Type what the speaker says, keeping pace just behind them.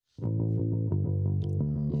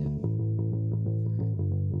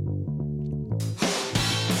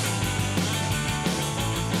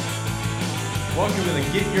Welcome to the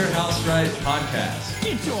Get Your House Right podcast.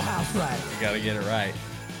 Get your house right. You got to get it right.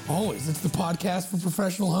 Always. It's the podcast for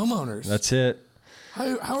professional homeowners. That's it.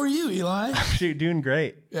 How are you, Eli? You're doing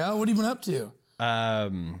great. Yeah, what have you been up to?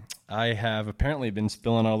 I have apparently been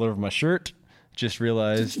spilling all over my shirt. Just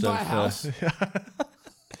realized. Did you buy a house?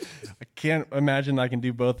 I can't imagine I can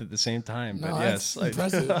do both at the same time. No, but yes.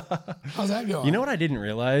 that's impressive. How's that going? You know what I didn't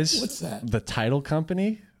realize? What's that? The title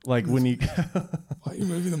company. Like when you... Why are you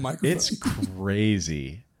moving the microphone? It's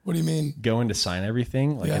crazy. What do you mean? Going to sign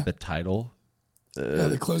everything, like Yeah. at the title.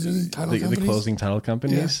 The closing title The companies? closing title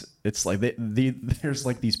companies. Yeah. It's like there's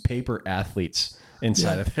like these paper athletes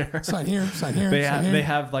inside of there. Sign here, sign here, They sign have here. they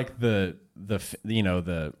have like the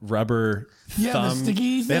rubber thumb. the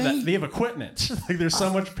sticky thing. They have equipment. Like there's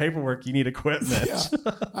so much paperwork, you need equipment. Yeah.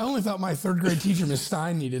 I only thought my third grade teacher, Miss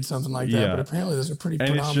Stein, needed something like that, Yeah. but apparently those are pretty And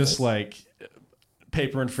predominant. it's just like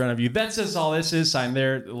paper in front of you. That says all this is. Sign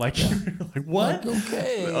there. Like, like what? Like,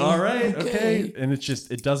 okay. All right. Okay. And it's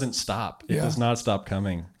just, it doesn't stop. It Yeah. does not stop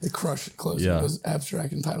coming. They crush closing those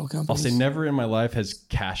abstract and title companies. I'll say never in my life has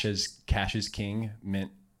cash is king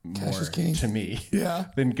meant more is king. to me Yeah.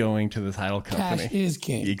 than going to the title company. Cash is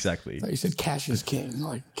king. Exactly. I thought you said cash is king,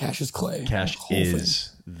 like cash is clay. Cash The whole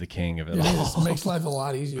is the king of it thing. It all. is. It makes life a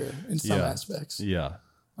lot easier in some Yeah. aspects. Yeah,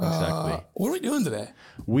 exactly. What are we doing today?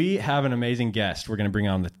 We have an amazing guest we're going to bring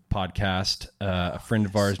on the podcast, a friend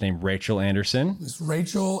of ours named Rachel Andersen. It's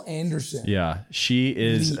Rachel Andersen. Yeah, she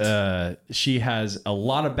is. She has a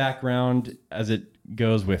lot of background as it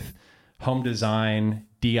goes with home design,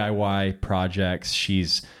 DIY projects.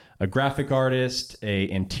 She's a graphic artist, a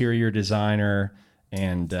interior designer,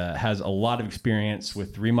 and has a lot of experience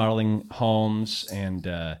with remodeling homes. And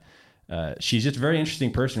she's just a very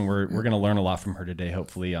interesting person. We're going to learn a lot from her today,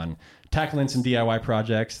 hopefully, on tackling some DIY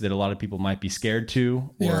projects that a lot of people might be scared to,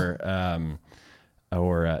 or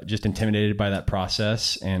just intimidated by that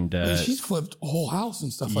process. And She's flipped a whole house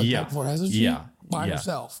and stuff like that before, hasn't she? Yeah. By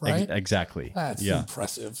herself, right? Exactly. That's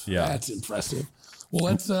impressive. Yeah. That's impressive. Well,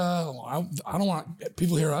 let's, I don't want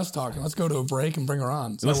people to hear us talking. Let's go to a break and bring her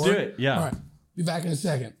on. Does that Let's do work? it. Yeah. All right. Be back in a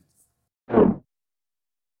second.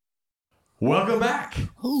 Welcome back.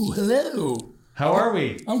 Oh, hello. How are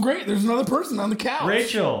we? I'm great. There's another person on the couch.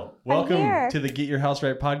 Rachel, welcome here. to the Get Your House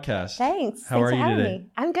Right podcast. Thanks. How are Thanks for you having today? me.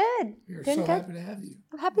 I'm good. We're Doing so good. happy to have you.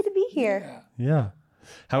 I'm happy to be here. Yeah. Yeah.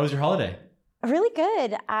 How was your holiday? Really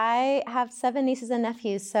good. I have 7 nieces and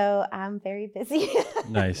nephews, so I'm very busy.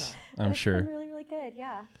 Nice. I'm It's sure. been really, really good.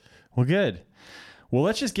 Yeah. Well, good. Well,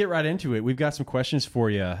 let's just get right into it. We've got some questions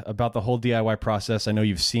for you about the whole DIY process. I know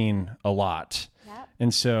you've seen a lot. Yep.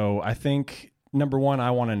 And so I think, number one,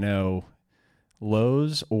 I want to know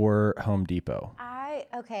Lowe's or Home Depot.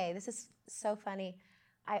 Okay, this is so funny.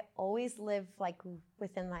 I always live like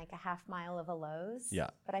within like a half mile of a Lowe's. Yeah.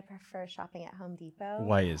 But I prefer shopping at Home Depot.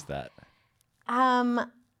 Why is that?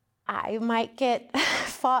 I might get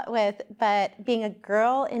fought with, but being a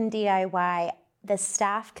girl in DIY, the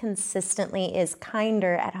staff consistently is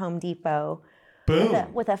kinder at Home Depot.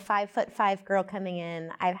 Boom. With a 5'5" girl coming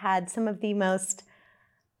in, I've had some of the most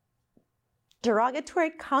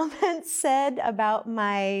derogatory comments said about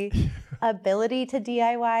my ability to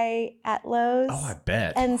DIY at Lowe's. Oh, I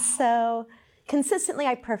bet. And so consistently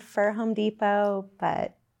I prefer Home Depot,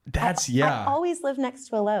 but I always live next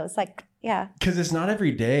to a Lowe's. Like, yeah. Because it's not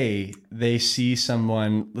every day they see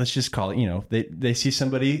someone, let's just call it, they see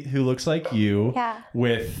somebody who looks like you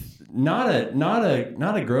with not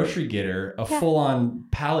a grocery getter, a full-on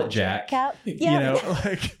pallet jack,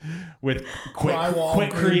 like with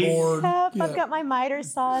quick creep. Board. Yep, I've got my miter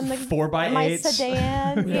saw in the 4x8s. my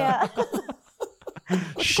sedan. Yeah.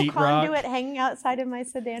 Sheetrock. Conduit hanging outside of my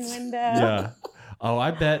sedan window. Yeah. Oh,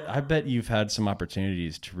 I bet you've had some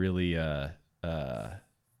opportunities to really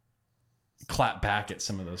clap back at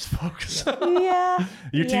some of those folks. Yeah.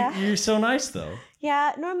 You're so nice though.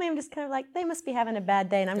 Yeah. Normally I'm just kind of like, they must be having a bad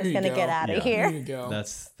day and I'm just going to get out of There here. you go.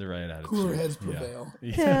 That's the right attitude. Cooler heads prevail.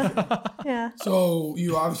 Yeah. So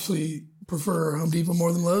you obviously prefer Home Depot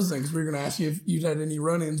more than Lowe's then, because we were going to ask you if you'd had any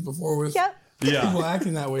run-ins before with people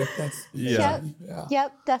acting that way.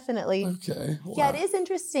 Yep, definitely. Okay. Wow. Yeah, it is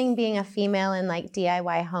interesting being a female in like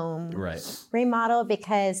DIY home remodel,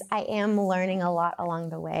 because I am learning a lot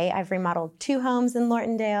along the way. I've remodeled 2 homes in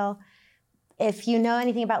Lortondale. If you know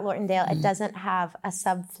anything about Lortondale, it doesn't have a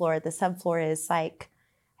subfloor. The subfloor is like,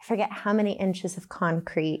 I forget how many inches of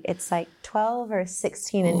concrete. It's like 12 or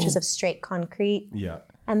 16 inches of straight concrete. Yeah.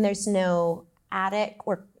 And there's no attic,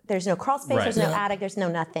 or there's no crawl space, there's no attic, there's no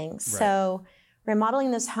nothing. Right. So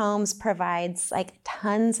remodeling those homes provides like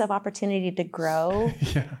tons of opportunity to grow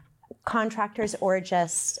contractors or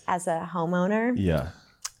just as a homeowner. Yeah.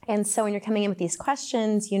 And so when you're coming in with these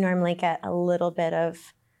questions, you normally get a little bit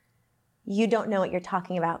of, you don't know what you're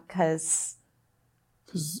talking about because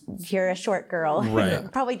you're a short girl.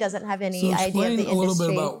 Right. Probably doesn't have any so idea of the industry. Explain a little bit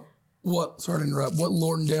about what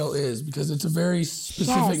Lortondale is, because it's a very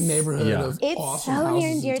specific neighborhood of it's awesome so houses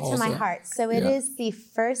near and dear in to my heart. So it is the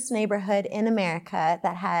first neighborhood in America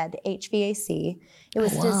that had HVAC. It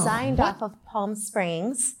was designed off of Palm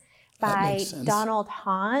Springs by Donald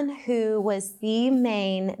Hahn, who was the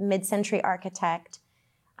main mid-century architect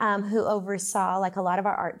who oversaw like a lot of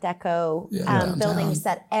our Art Deco buildings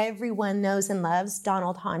that everyone knows and loves.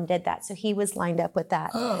 Donald Hahn did that. So he was lined up with that.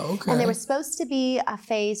 Oh, okay. And there was supposed to be a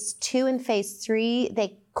phase 2 and phase 3.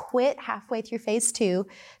 They quit halfway through phase 2.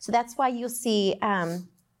 So that's why you'll see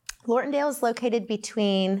Lortondale is located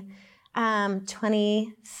between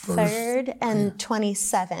 23rd and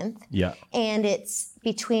 27th. Yeah. And it's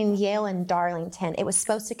between Yale and Darlington. It was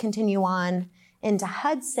supposed to continue on into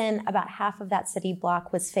Hudson. About half of that city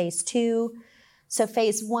block was phase 2. So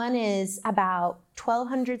phase 1 is about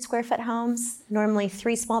 1,200 square foot homes, normally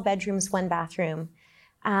 3 small bedrooms, 1 bathroom.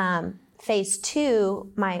 Phase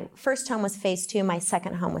 2, my first home was phase 2. My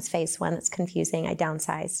second home was phase 1. That's confusing. I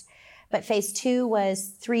downsized. But phase 2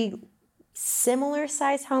 was 3 similar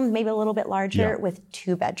size homes, maybe a little bit larger, with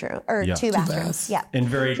 2 bathrooms. Yeah. And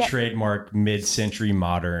very trademark mid-century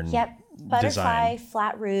modern. Yep. Butterfly, design.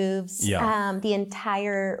 Flat roofs. The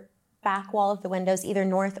entire back wall of the windows, either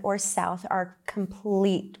north or south, are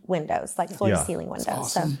complete windows, like floor to ceiling windows.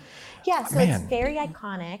 Awesome. So it's very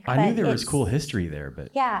iconic. I knew there was cool history there,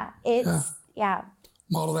 but it's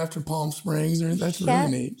modeled after Palm Springs. That's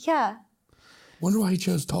really neat. Yeah. Wonder why he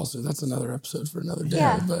chose Tulsa. That's another episode for another day.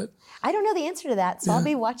 Yeah. But I don't know the answer to that, so I'll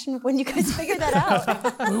be watching when you guys figure that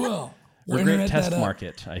out. We will. We're a great test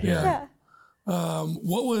market, I hear. Yeah.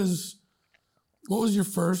 What was your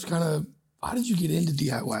first kind of, how did you get into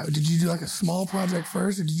DIY? Did you do like a small project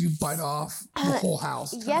first, or did you bite off the whole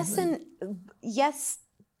house?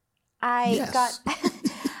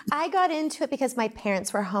 I got into it because my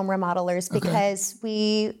parents were home remodelers, because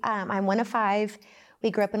I'm one of 5. We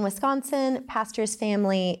grew up in Wisconsin, pastor's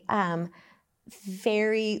family,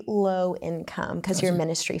 very low income because you're a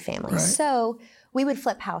ministry family. Right. So we would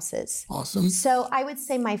flip houses. Awesome. So I would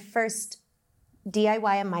say my first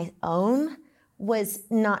DIY on my own was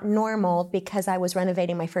not normal because I was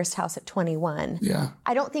renovating my first house at 21. Yeah.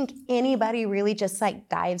 I don't think anybody really just like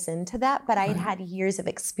dives into that, but I had years of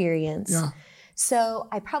experience. Yeah. So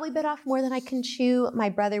I probably bit off more than I can chew. My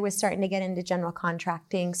brother was starting to get into general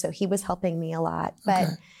contracting, so he was helping me a lot. But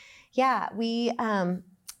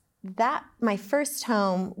my first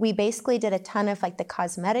home, we basically did a ton of like the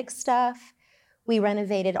cosmetic stuff. We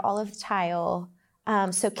renovated all of the tile,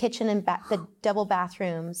 so kitchen and the double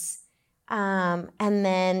bathrooms. And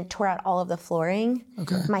then tore out all of the flooring.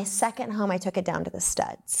 Okay. My second home, I took it down to the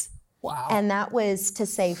studs. Wow. And that was to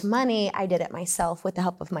save money. I did it myself with the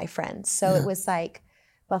help of my friends. So it was like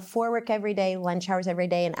before work every day, lunch hours every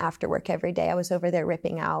day, and after work every day. I was over there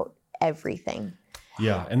ripping out everything.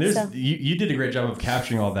 Yeah, and you did a great job of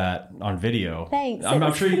capturing all that on video. Thanks.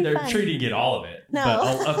 I'm sure you didn't get all of it.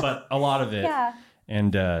 No. but a lot of it. Yeah.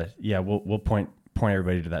 And we'll point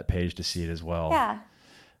everybody to that page to see it as well. Yeah.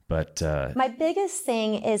 But my biggest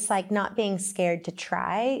thing is like not being scared to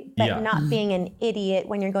try, but not being an idiot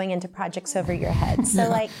when you're going into projects over your head. So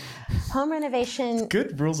like home renovation.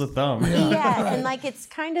 Good rules of thumb. Yeah. And like it's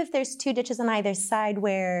kind of, there's 2 ditches on either side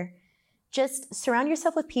where just surround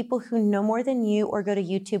yourself with people who know more than you or go to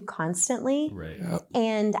YouTube constantly. Right. Yep.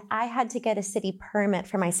 And I had to get a city permit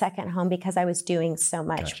for my second home because I was doing so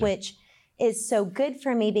much, which is so good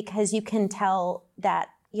for me because you can tell that,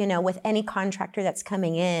 you know, with any contractor that's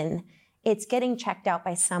coming in, it's getting checked out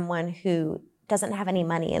by someone who doesn't have any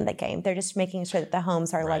money in the game. They're just making sure that the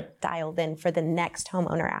homes are like dialed in for the next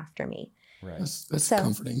homeowner after me. Right. That's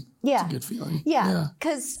comforting. Yeah. It's a good feeling. Yeah.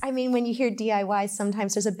 Because, I mean, when you hear DIY,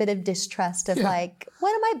 sometimes there's a bit of distrust of like,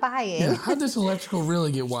 what am I buying? Yeah. How'd this electrical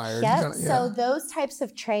really get wired? Yep. So those types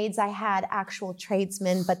of trades, I had actual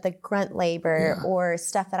tradesmen, but the grunt labor or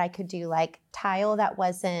stuff that I could do, like tile that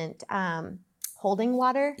wasn't holding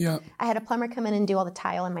water. Yeah. I had a plumber come in and do all the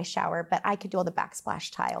tile in my shower, but I could do all the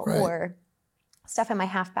backsplash tile or stuff in my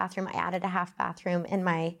half bathroom. I added a half bathroom in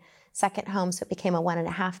my second home, so it became a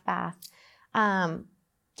 1.5 bath.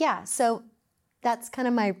 So that's kind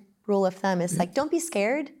of my rule of thumb is like, don't be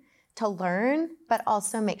scared to learn, but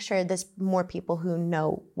also make sure there's more people who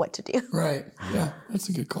know what to do. Right. Yeah. That's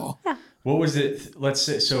a good call. Yeah. What was it? Let's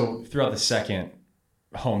say, so throughout the second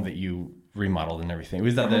home that you remodeled and everything,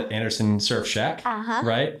 was that the Andersen Surf Shack?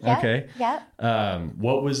 Right? Yep. Okay. Yep.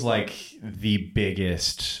 What was like the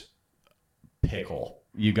biggest pickle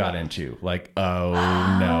you got into? Like, oh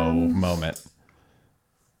no moment.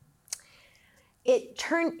 It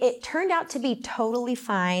turned out to be totally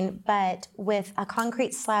fine, but with a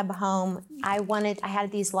concrete slab home, I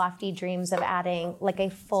had these lofty dreams of adding like a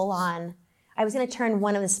full-on. I was going to turn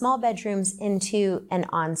one of the small bedrooms into an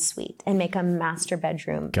ensuite and make a master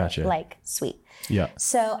bedroom like suite. Yeah.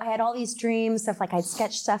 So I had all these dreams of like I'd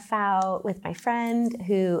sketch stuff out with my friend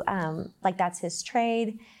who like that's his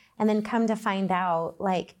trade, and then come to find out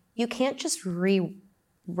like you can't just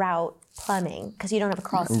reroute plumbing because you don't have a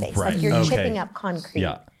crawl space. Right. Like you're chipping up concrete.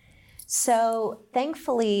 Yeah. So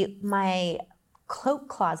thankfully my cloak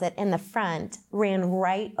closet in the front ran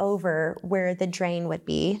right over where the drain would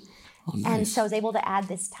be. Oh, nice. And so I was able to add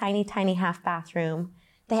this tiny, tiny half bathroom.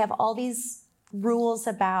 They have all these rules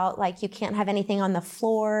about like you can't have anything on the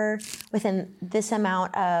floor within this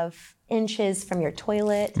amount of inches from your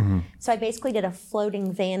toilet. Mm-hmm. So I basically did a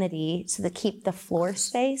floating vanity to keep the floor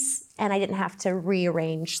space, and I didn't have to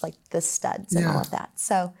rearrange like the studs and all of that.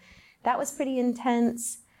 So that was pretty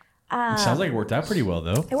intense. Sounds like it worked out pretty well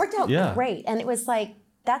though. It worked out great. And it was like,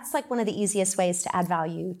 that's like one of the easiest ways to add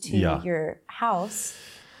value to your house.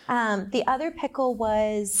 The other pickle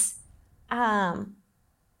was, in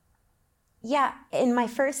my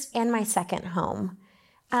first and my second home,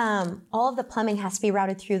 all of the plumbing has to be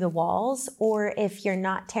routed through the walls, or if you're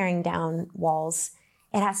not tearing down walls,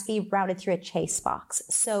 it has to be routed through a chase box.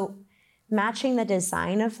 So matching the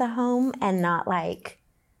design of the home and not like,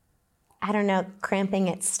 I don't know, cramping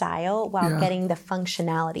its style while getting the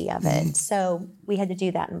functionality of it. So we had to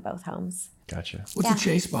do that in both homes. Gotcha. What's a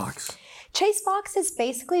chase box? Chase box is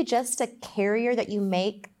basically just a carrier that you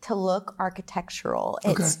make to look architectural.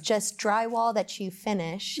 It's just drywall that you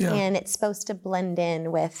finish, and it's supposed to blend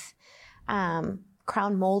in with crown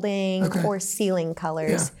molding or ceiling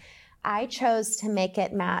colors. Yeah. I chose to make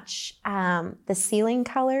it match the ceiling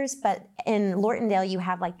colors, but in Lortondale, you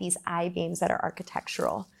have like these I-beams that are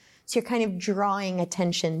architectural. So you're kind of drawing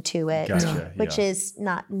attention to it, which is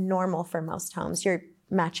not normal for most homes. You're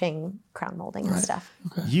matching crown molding and stuff.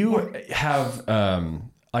 Okay. You have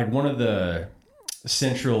like one of the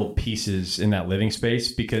central pieces in that living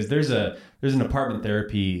space, because there's an apartment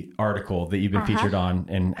therapy article that you've been featured on,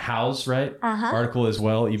 and House, right? Article as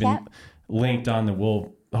well, even linked on the,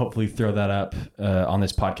 we'll hopefully throw that up on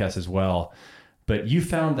this podcast as well. But you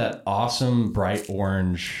found that awesome bright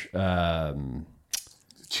orange,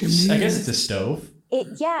 chimney. I guess it's a stove.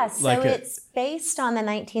 So it's based on the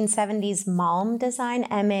 1970s Malm design,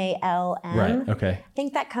 M-A-L-M. Right, okay. I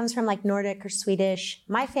think that comes from like Nordic or Swedish.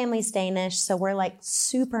 My family's Danish, so we're like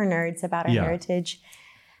super nerds about our heritage.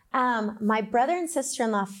 My brother and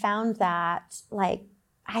sister-in-law found that like,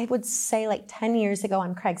 I would say like 10 years ago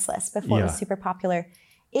on Craigslist before it was super popular.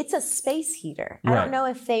 It's a space heater. I don't know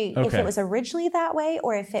if if it was originally that way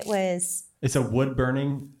or if it was... It's a wood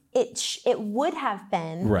burning... It would have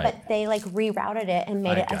been, but they like rerouted it and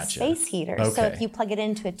made it a space heater. Okay. So if you plug it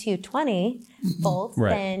into a 220 volt,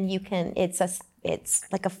 then you can. It's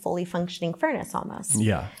like a fully functioning furnace almost.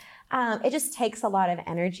 Yeah. It just takes a lot of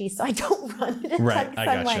energy, so I don't run it in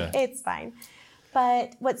sunlight. It's fine.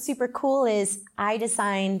 But what's super cool is I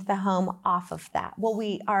designed the home off of that. Well,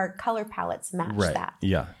 our color palettes match that.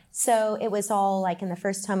 Yeah. So it was all like in the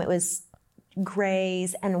first home, it was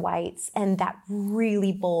grays and whites and that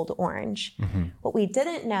really bold orange. What we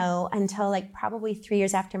didn't know until like probably 3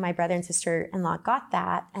 years after my brother and sister-in-law got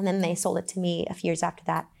that, and then they sold it to me a few years after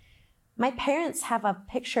that, my parents have a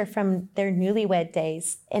picture from their newlywed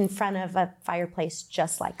days in front of a fireplace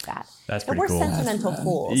just like that. That's pretty cool. We're sentimental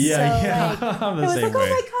fools. Yeah, so, like, it was like, oh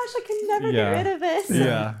my gosh, I can never get rid of this.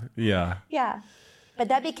 Yeah. But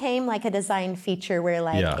that became like a design feature where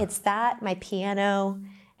like it's that, my piano,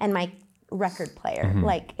 and my record player.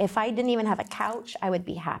 Like if I didn't even have a couch, I would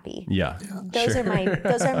be happy. Those are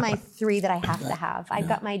my three that I have to have. I've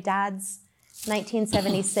got my dad's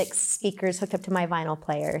 1976 speakers hooked up to my vinyl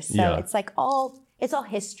player. So it's like it's all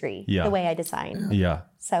history the way I design.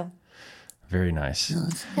 So very nice.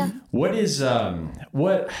 What is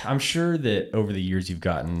what I'm sure that over the years you've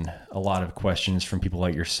gotten a lot of questions from people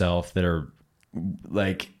like yourself that are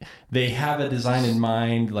like they have a design in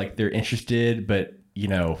mind, like they're interested, but you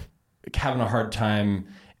know, having a hard time.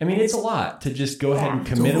 I mean, it's a lot to just go ahead and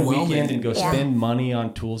commit a weekend and go spend money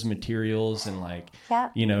on tools and materials and like,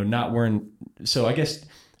 you know, not wearing. So I guess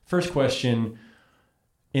first question,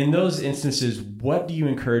 in those instances, what do you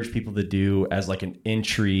encourage people to do as like an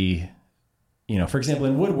entry, you know, for example,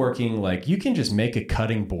 in woodworking, like you can just make a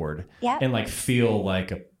cutting board and like feel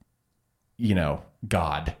like a, you know,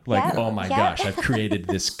 God. Like, oh my gosh, I've created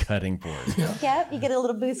this cutting board. Yep, you get a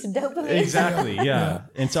little boost of dopamine. Exactly, yeah.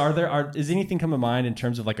 And so is anything come to mind in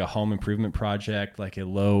terms of like a home improvement project, like a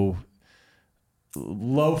low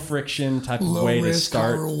friction type of way to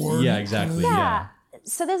start? Yeah, exactly. Yeah.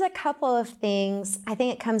 So there's a couple of things. I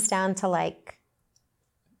think it comes down to like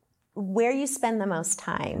where you spend the most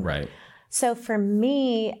time. Right. So for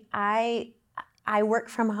me, I work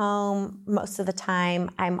from home most of the time.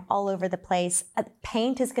 I'm all over the place.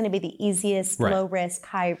 Paint is going to be the easiest, low risk,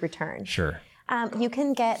 high return. Sure. You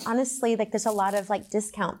can get, honestly, like there's a lot of like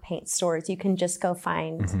discount paint stores. You can just go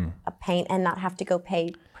find a paint and not have to go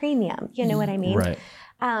pay premium. You know what I mean? Right.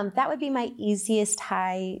 That would be my easiest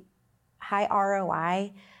high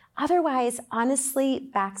ROI. Otherwise, honestly,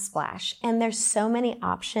 backsplash. And there's so many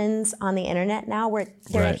options on the internet now where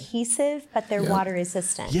they're adhesive, but they're water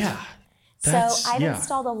resistant. Yeah. So I've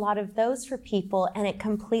installed a lot of those for people, and it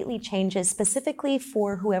completely changes specifically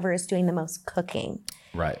for whoever is doing the most cooking.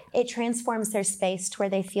 Right. It transforms their space to where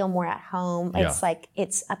they feel more at home. It's like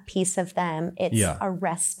it's a piece of them. It's a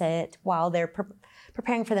respite while they're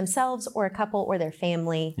preparing for themselves or a couple or their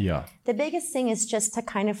family. Yeah. The biggest thing is just to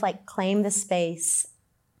kind of like claim the space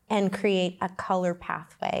and create a color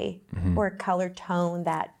pathway or a color tone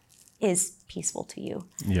that is peaceful to you.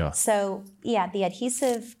 Yeah. So yeah, the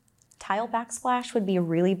adhesive tile backsplash would be a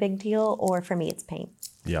really big deal, or for me, it's paint.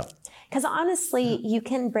 Yeah. Because honestly, you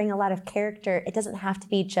can bring a lot of character. It doesn't have to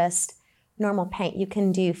be just normal paint. You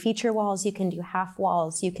can do feature walls. You can do half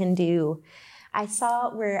walls. You can do, I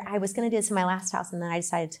saw where I was going to do this in my last house and then I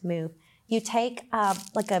decided to move. You take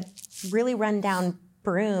like a really rundown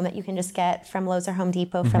broom that you can just get from Lowe's or Home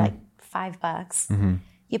Depot for like $5.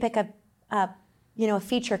 You pick up, a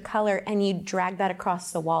feature color and you drag that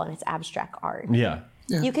across the wall and it's abstract art. Yeah.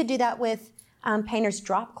 You could do that with painter's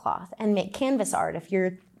drop cloth and make canvas art if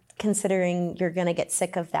you're considering you're going to get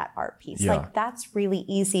sick of that art piece. Yeah. Like that's really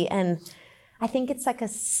easy. And I think it's like a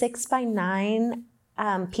 6x9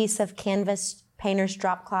 piece of canvas painter's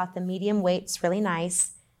drop cloth. The medium weight's really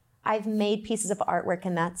nice. I've made pieces of artwork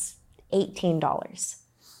and that's $18.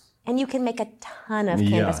 And you can make a ton of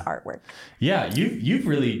canvas artwork. Yeah, you've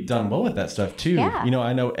really done well with that stuff too. Yeah.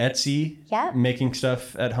 I know Etsy, making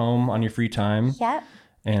stuff at home on your free time. Yep.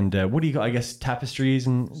 And what do you call, I guess, tapestries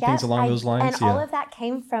and things along those lines? And all of that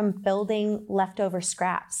came from building leftover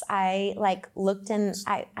scraps. I looked and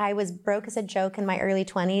I was broke as a joke in my early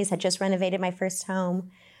 20s, had just renovated my first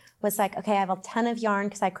home, was like, okay, I have a ton of yarn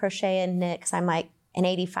because I crochet and knit because I'm like an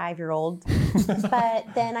 85-year-old. But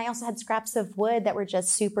then I also had scraps of wood that were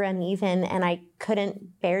just super uneven and I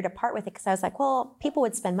couldn't bear to part with it because I was like, well, people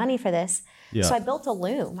would spend money for this. Yeah. So I built a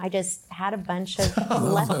loom. I just had a bunch of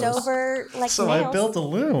leftover nails. I built a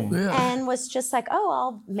loom. And was just like, oh,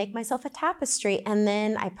 I'll make myself a tapestry. And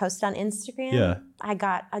then I posted on Instagram. Yeah. I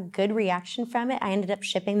got a good reaction from it. I ended up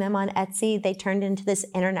shipping them on Etsy. They turned into this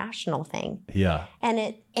international thing. Yeah.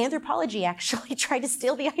 And Anthropology actually tried to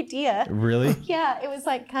steal the idea. Really? Yeah. It was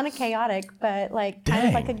like kind of chaotic, but like kind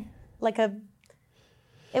of like a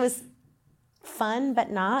it was fun,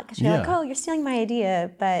 but not, because you're like, oh, you're stealing my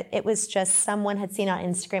idea. But it was just someone had seen it on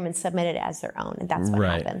Instagram and submitted it as their own, and that's what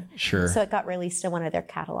happened. Sure. So it got released in one of their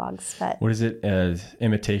catalogs. But what is it?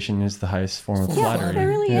 Imitation is the highest form of flattery. Yeah, it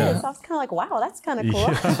really is. I was kind of like, wow, that's kind of cool.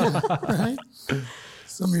 Right?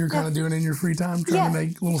 Something you're kind of doing in your free time, trying to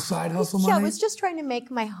make a little side hustle money. Yeah, I was just trying to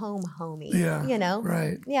make my home homey. Yeah.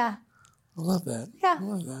 Right. Yeah. I love that. Yeah. I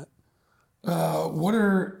love that. What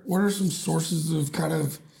are some sources of kind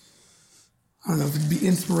of, I don't know if it'd be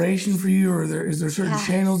inspiration for you, or is there certain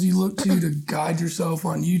channels you look to guide yourself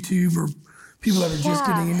on YouTube, or people that are just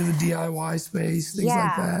getting into the DIY space, things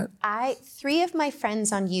like that? 3 of my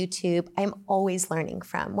friends on YouTube, I'm always learning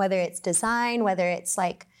from, whether it's design, whether it's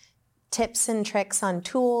like tips and tricks on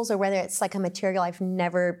tools, or whether it's like a material I've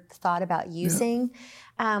never thought about using.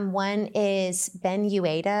 One is Ben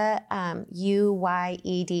Ueda,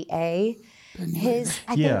 Uyeda.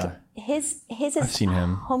 His is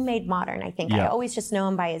Homemade Modern, I think. I always just know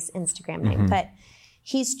him by his Instagram name. But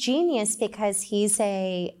he's genius because he's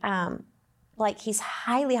he's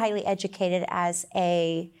highly, highly educated as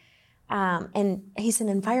and he's an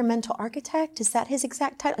environmental architect. Is that his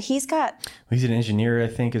exact title? He's an engineer, I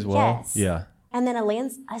think, as well. Yes. Yeah. And then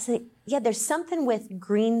there's something with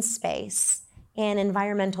green space and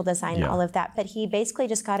environmental design and all of that. But he basically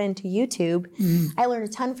just got into YouTube. I learned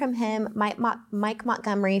a ton from him. Mike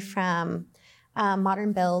Montgomery from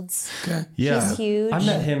Modern Builds. Okay. Yeah. He's huge. I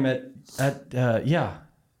met him at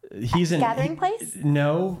he's in Gathering Place?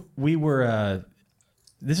 No, we were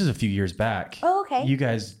this is a few years back. Oh, okay. You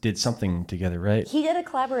guys did something together, right? He did a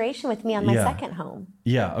collaboration with me on my second home.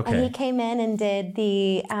 Yeah. Okay. And he came in and did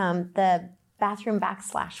the bathroom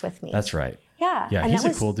backsplash with me. That's right. Yeah. Yeah. And he's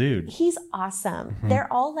a cool dude. He's awesome.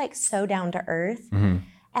 They're all like so down to earth.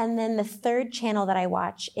 And then the third channel that I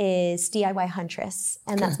watch is DIY Huntress.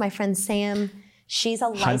 And that's my friend Sam. She's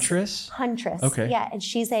a Huntress? Huntress. Okay. Yeah. And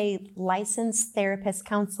she's a licensed therapist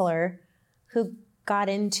counselor who got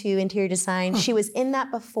into interior design. She was in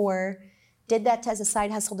that before, did that as a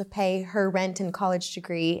side hustle to pay her rent and college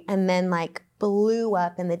degree, and then like blew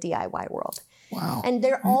up in the DIY world. Wow. And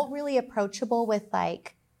they're all really approachable with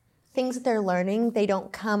like things that they're learning. They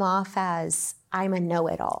don't come off as I'm a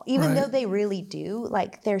know-it-all, even though they really do.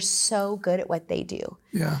 Like they're so good at what they do.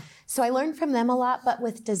 Yeah. So I learned from them a lot, but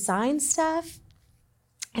with design stuff,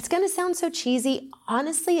 it's going to sound so cheesy.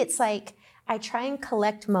 Honestly, it's like I try and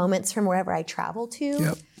collect moments from wherever I travel to.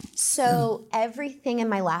 Yep. So everything in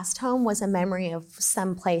my last home was a memory of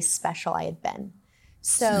some place special I had been.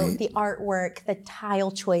 So the artwork, the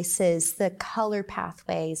tile choices, the color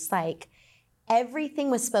pathways, like everything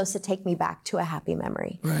was supposed to take me back to a happy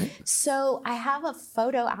memory. Right. So I have a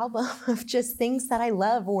photo album of just things that I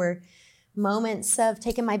love, or moments of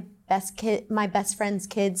taking my best friend's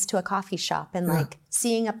kids to a coffee shop and like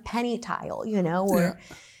seeing a penny tile, you know, or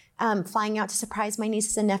flying out to surprise my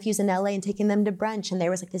nieces and nephews in LA and taking them to brunch. And there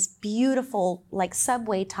was like this beautiful like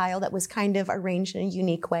subway tile that was kind of arranged in a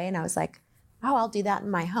unique way. And I was like, oh, I'll do that in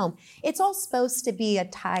my home. It's all supposed to be a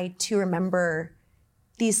tie to remember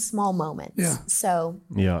these small moments. Yeah. So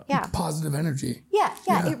yeah. Positive energy.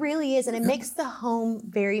 Yeah, it really is. And it makes the home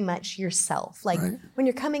very much yourself. Like when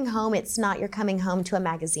you're coming home, it's not you're coming home to a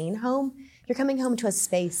magazine home. You're coming home to a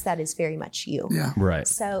space that is very much you. Yeah. Right.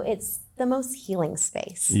 So it's the most healing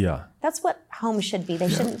space. Yeah. That's what homes should be. They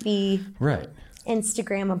shouldn't be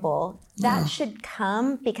Instagrammable. That should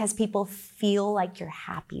come because people feel like you're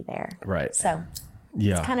happy there. Right. So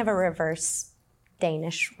it's kind of a reverse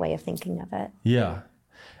Danish way of thinking of it. Yeah.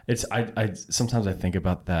 It's I sometimes I think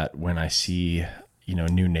about that when I see, you know,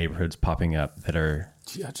 new neighborhoods popping up that are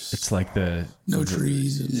it's like no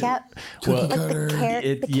trees and well,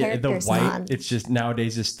 the white on. It's just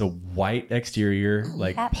nowadays it's the white exterior,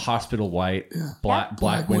 like hospital white,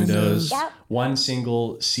 black windows, one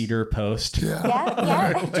single cedar post. Just add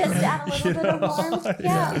a little bit of warmth.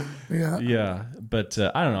 Yeah. But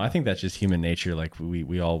I don't know. I think that's just human nature. Like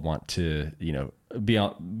we all want to, you know, be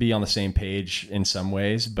on the same page in some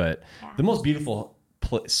ways. But the most beautiful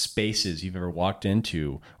spaces you've ever walked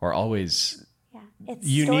into are always it's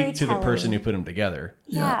unique to the person who put them together.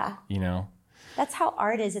 Yeah. You know? That's how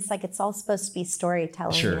art is. It's like it's all supposed to be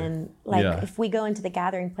storytelling. Sure. And like if we go into the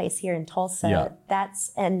gathering place here in Tulsa,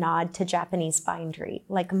 that's a nod to Japanese bindery.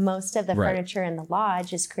 Like most of the furniture in the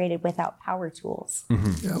lodge is created without power tools.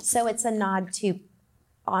 So it's a nod to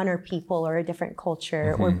honor people or a different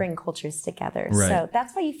culture or bring cultures together. So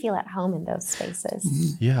that's why you feel at home in those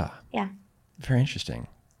spaces. Yeah. Yeah. Very interesting.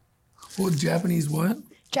 Well, Japanese what?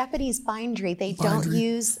 Japanese bindery. They don't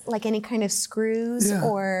use like any kind of screws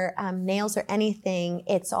or nails or anything.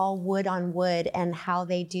 It's all wood on wood, and how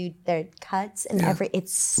they do their cuts and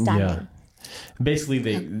it's stunning. Yeah. Basically,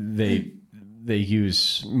 they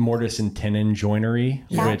use mortise and tenon joinery,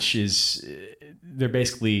 which is they're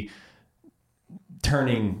basically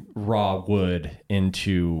turning raw wood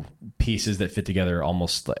into pieces that fit together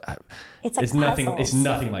almost like it's nothing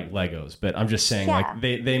like Legos, but I'm just saying like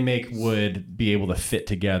they make wood be able to fit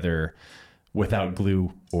together without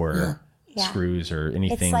glue or screws or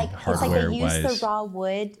anything hardware wise. It's like they use the raw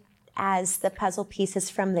wood as the puzzle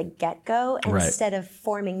pieces from the get-go instead of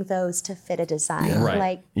forming those to fit a design.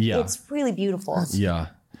 It's really beautiful.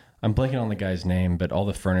 I'm blanking on the guy's name, but all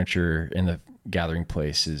the furniture in the gathering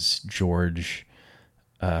place is George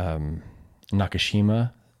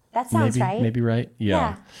Nakashima. That sounds right. Maybe right.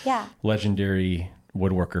 Yeah. Legendary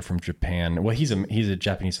woodworker from Japan. Well, he's a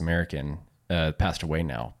Japanese American, passed away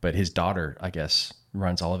now, but his daughter, I guess,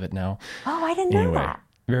 runs all of it now. Oh, I didn't know that.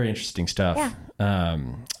 Very interesting stuff.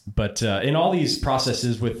 But in all these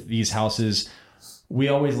processes with these houses, we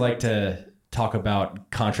always like to talk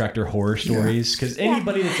about contractor horror stories because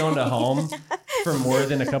anybody that's owned a home for more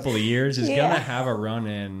than a couple of years is gonna have a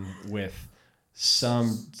run-in with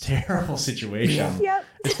some terrible situation.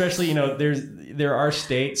 Especially, you know, there are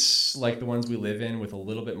states like the ones we live in with a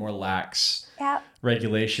little bit more lax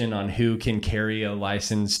regulation on who can carry a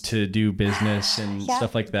license to do business and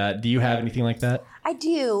stuff like that. Do you have anything like that? I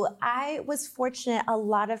do. I was fortunate. A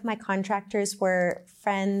lot of my contractors were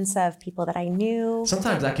friends of people that I knew.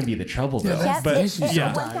 Sometimes that can be the trouble, though. Yes, but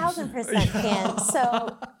 1000% can.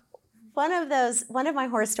 So one of my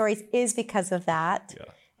horror stories is because of that. Yeah.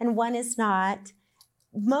 And one is not.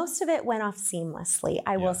 Most of it went off seamlessly,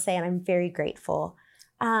 I will say, and I'm very grateful.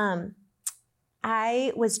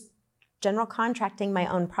 I was general contracting my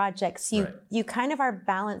own projects. You kind of are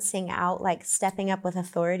balancing out like stepping up with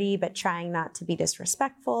authority, but trying not to be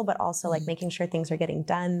disrespectful, but also like making sure things are getting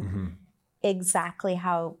done exactly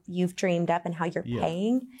how you've dreamed up and how you're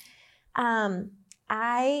paying.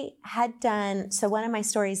 I had done, so one of my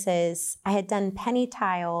stories is I had done penny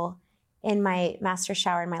tile in my master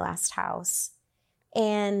shower in my last house.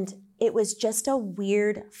 And it was just a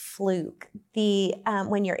weird fluke.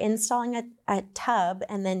 When you're installing a tub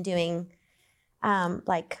and then doing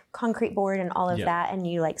like concrete board and all of that, and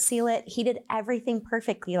you like seal it, he did everything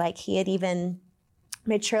perfectly. Like he had even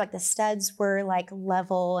made sure like the studs were like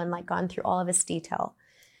level and like gone through all of his detail.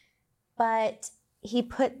 But he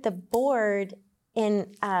put the board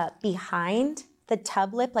in behind the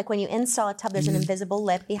tub lip. Like when you install a tub, there's an invisible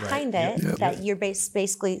lip behind it that you're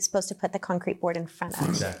basically supposed to put the concrete board in front of.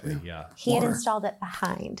 Exactly, yeah. He had installed it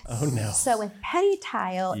behind. Oh, no. So with penny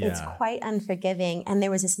tile, it's quite unforgiving. And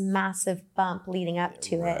there was this massive bump leading up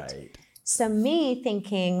to it. So me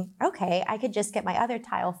thinking, okay, I could just get my other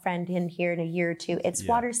tile friend in here in a year or two. It's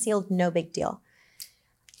water sealed, no big deal.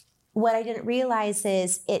 What I didn't realize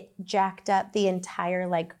is it jacked up the entire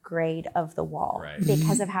like grade of the wall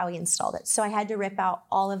because of how he installed it. So I had to rip out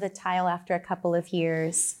all of the tile after a couple of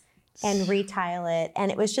years and retile it. And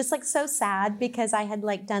it was just like so sad because I had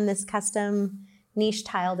like done this custom niche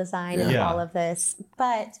tile design and all of this.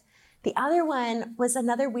 But the other one was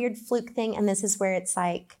another weird fluke thing. And this is where it's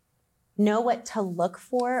like, know what to look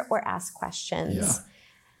for or ask questions.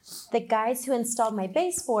 The guys who installed my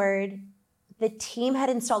baseboard, the team had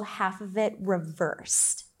installed half of it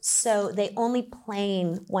reversed. So they only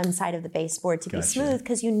plane one side of the baseboard to be smooth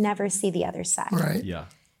because you never see the other side. Right. Yeah.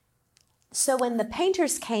 So when the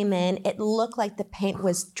painters came in, it looked like the paint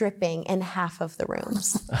was dripping in half of the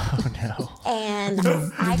rooms. Oh, no. And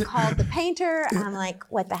I called the painter. I'm like,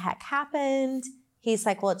 what the heck happened? He's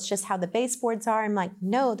like, well, it's just how the baseboards are. I'm like,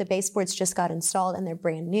 no, the baseboards just got installed and they're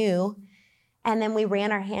brand new. And then we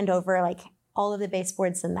ran our hand over like all of the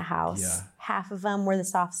baseboards in the house. Yeah. Half of them were the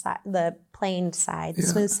soft side, the planed side, the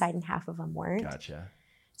smooth side, and half of them weren't. Gotcha.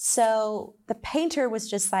 So the painter was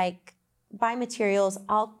just like, buy materials,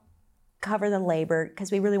 I'll cover the labor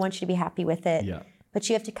because we really want you to be happy with it. Yeah. But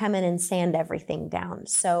you have to come in and sand everything down.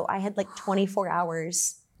 So I had like 24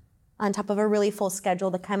 hours on top of a really full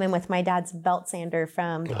schedule to come in with my dad's belt sander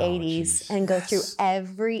from the 80s and go through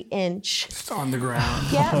every inch. Just on the ground.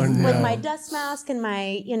 Yeah, with my dust mask and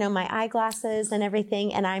my, my eyeglasses and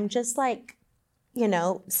everything. And I'm just like,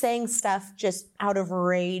 saying stuff just out of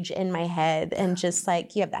rage in my head. And just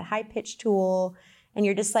like, you have that high pitched tool and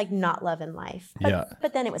you're just like not loving life.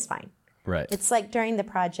 But then it was fine. Right. It's like during the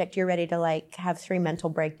project, you're ready to like have 3 mental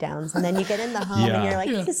breakdowns. And then you get in the home and you're like,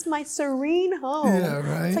 this is my serene home. Yeah,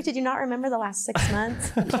 right. It's like, did you not remember the last 6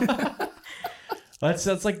 months?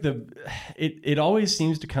 That's like it always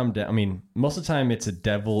seems to come down. I mean, most of the time it's a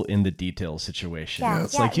devil in the details situation. Yeah.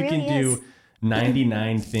 It's like you really can do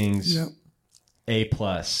 99 things A+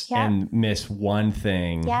 and miss one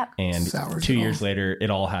thing. And Sours 2 years later,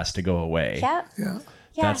 it all has to go away. Yeah.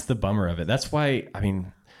 That's the bummer of it. That's why, I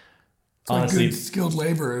mean, honestly, good skilled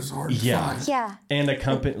labor is hard to find. Yeah. And a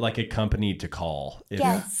company to call. If,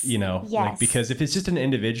 Yes. because if it's just an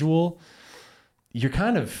individual, you're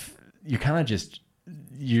kind of just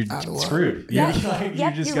screwed. Yeah.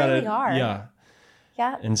 You just gotta, really are.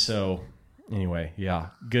 Yeah. And so anyway,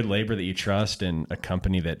 good labor that you trust and a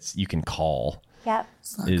company that you can call. Yep.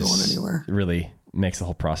 It's not going anywhere. Really makes the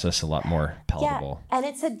whole process a lot more palatable. Yeah. And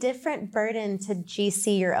it's a different burden to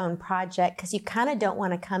GC your own project because you kind of don't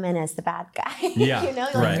want to come in as the bad guy.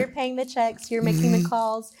 Yeah. You're paying the checks, you're making the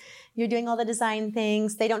calls, you're doing all the design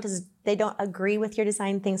things. They don't agree with your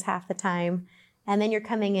design things half the time. And then you're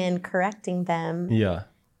coming in correcting them. Yeah.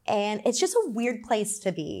 And it's just a weird place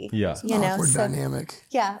to be. Yeah. Awkward dynamic.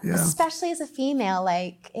 Yeah. Especially as a female,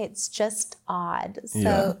 like it's just odd.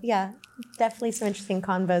 So definitely some interesting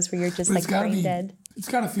convos where you're just like brain dead. It's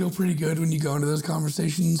got to feel pretty good when you go into those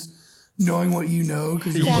conversations knowing what you know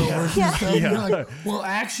because you're well-versed and stuff. You're like, well,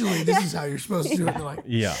 actually, this is how you're supposed to do it. They're like,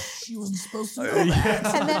 she wasn't supposed to know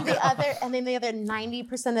that. And then the other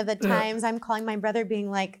 90% of the times I'm calling my brother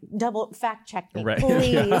being like, double fact check me, right.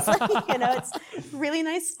 please. It's really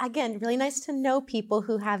nice. Again, really nice to know people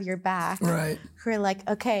who have your back. Right. Who are like,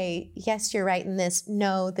 okay, yes, you're right in this.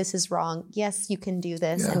 No, this is wrong. Yes, you can do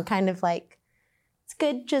this. And kind of like, it's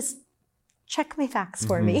good. Just check my facts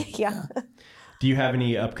for me. Yeah. Do you have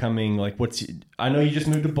any upcoming, like I know you just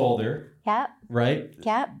moved to Boulder. Yep. Right?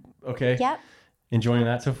 Yep. Okay. Yep. Enjoying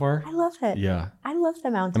that so far? I love it. Yeah. I love the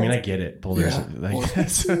mountains. I mean, I get it. Boulder's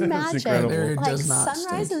It's magic. Like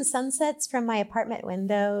sunrise stink. And sunsets from my apartment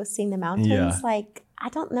window, seeing the mountains. Like, I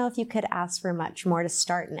don't know if you could ask for much more to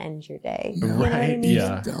start and end your day. You know what I mean?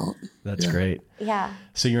 Yeah. That's great. Yeah.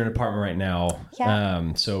 So you're in an apartment right now.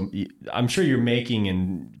 Yeah. So I'm sure you're making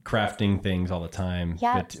and crafting things all the time.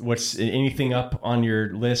 Yeah. But what's anything up on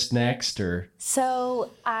your list next or? So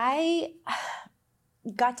I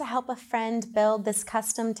got to help a friend build this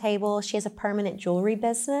custom table. She has a permanent jewelry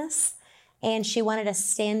business, and she wanted a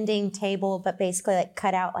standing table, but basically like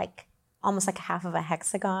cut out like almost like half of a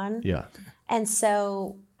hexagon. Yeah. And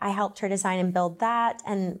so I helped her design and build that,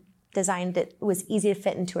 and designed it. It was easy to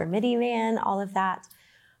fit into her minivan, all of that.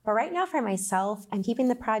 But right now for myself, I'm keeping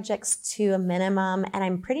the projects to a minimum, and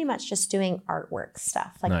I'm pretty much just doing artwork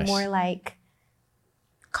stuff, like more like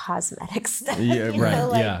cosmetic stuff. Yeah,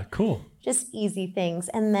 right. Yeah, cool. Just easy things.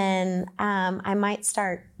 And then I might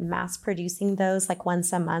start mass producing those like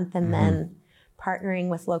once a month, and then partnering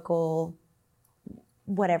with local,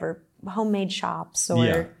 whatever, homemade shops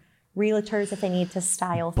or realtors if they need to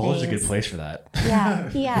style things. Boulder's a good place for that. Yeah.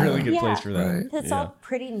 Yeah. Really good place for that. Right. It's all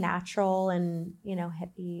pretty natural and,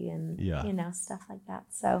 hippie and, stuff like that.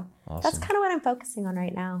 So that's kind of what I'm focusing on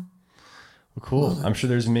right now. Well, cool. I'm sure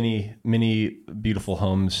there's many, many beautiful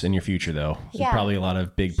homes in your future, though. Yeah. Probably a lot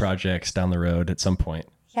of big projects down the road at some point.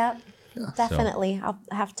 Yep. Definitely. So. I'll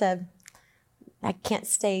have to, I can't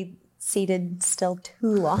stay seated still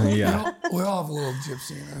too long. Yeah. We all have a little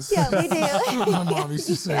gypsy in us. Yeah, we do. My mom used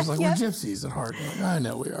to say, it's like, we're gypsies at heart. Like, I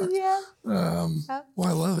know we are. Yeah. Well,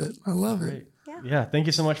 I love it. I love it. Yeah. Thank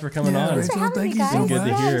you so much for coming on. Rachel, thank you so much. Good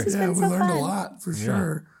to hear. Yeah, we learned a lot for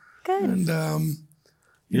sure. Good. And,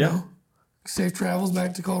 you know, safe travels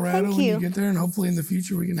back to Colorado when you get there, and hopefully in the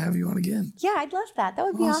future we can have you on again. Yeah, I'd love that. That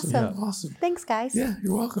would be awesome. Yeah. Awesome. Thanks, guys. Yeah,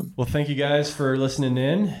 you're welcome. Well, thank you guys for listening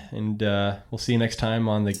in, and we'll see you next time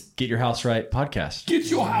on the Get Your House Right podcast. Get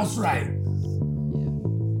your house right.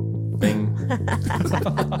 Bing.